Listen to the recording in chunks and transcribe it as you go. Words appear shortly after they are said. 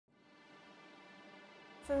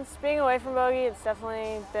Since being away from Bogi, it's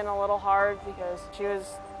definitely been a little hard because she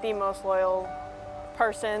was the most loyal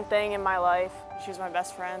thing in my life. She was my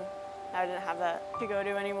best friend. I didn't have that to go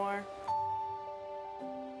to anymore.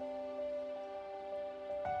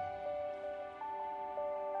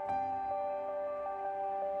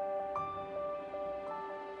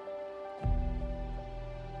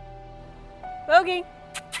 Bogi!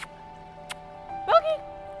 Bogi!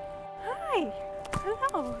 Hi!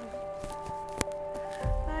 Hello!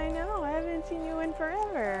 I know, I haven't seen you in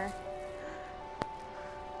forever.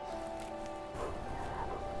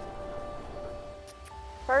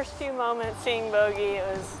 First few moments seeing Bogi,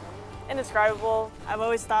 it was indescribable. I've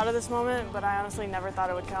always thought of this moment, but I honestly never thought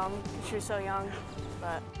it would come because she was so young.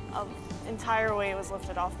 But an entire weight was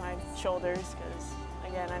lifted off my shoulders because,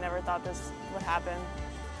 again, I never thought this would happen.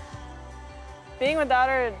 Being without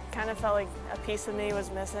her, it kind of felt like a piece of me was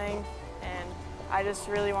missing, and I just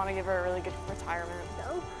really want to give her a really good retirement.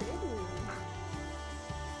 So pretty.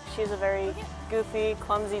 She's a very goofy,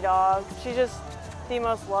 clumsy dog. She's just the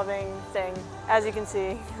most loving thing, as you can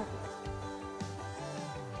see.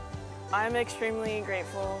 I'm extremely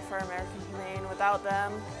grateful for American Humane. Without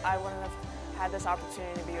them, I wouldn't have had this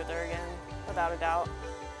opportunity to be with her again, without a doubt.